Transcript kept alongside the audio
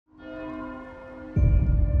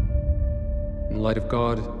the light of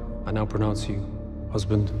God, I now pronounce you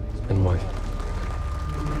husband and wife.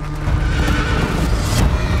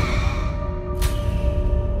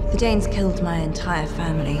 The Danes killed my entire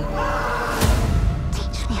family.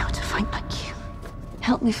 Teach me how to fight like you.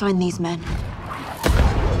 Help me find these men.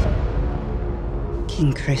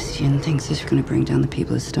 King Kristian thinks he's going to bring down the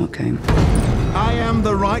people of Stockholm. I am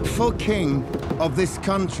the rightful king of this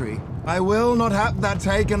country. I will not have that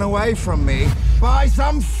taken away from me by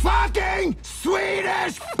some fucking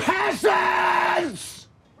Swedish peasants!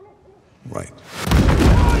 Right.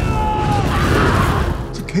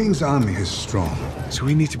 The king's army is strong. So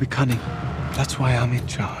we need to be cunning. That's why I'm in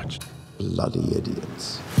charge. Bloody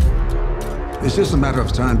idiots. It's just a matter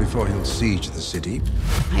of time before he'll siege the city.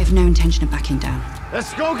 I have no intention of backing down.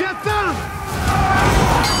 Let's go get them!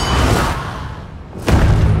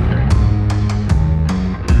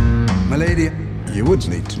 My lady, you would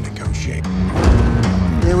need to negotiate.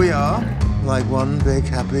 Here we are, like one big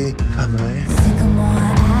happy family.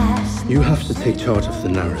 You have to take charge of the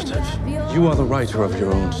narrative. You are the writer of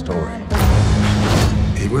your own story.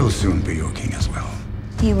 He will soon be your king as well.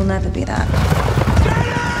 He will never be that.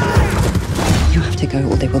 You have to go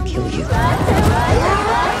or they will kill you.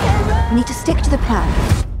 We need to stick to the plan.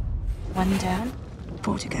 1 down,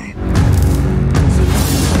 4 to go.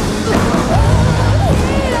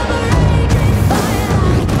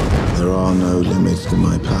 There are no limits to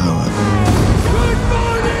my power. Good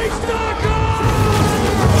morning, Stockholm!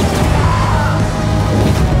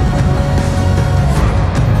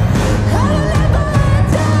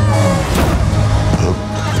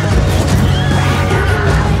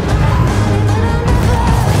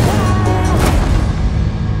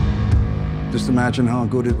 Just imagine how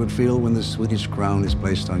good it would feel when the Swedish crown is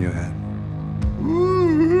placed on your head.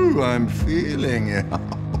 Ooh, I'm feeling it.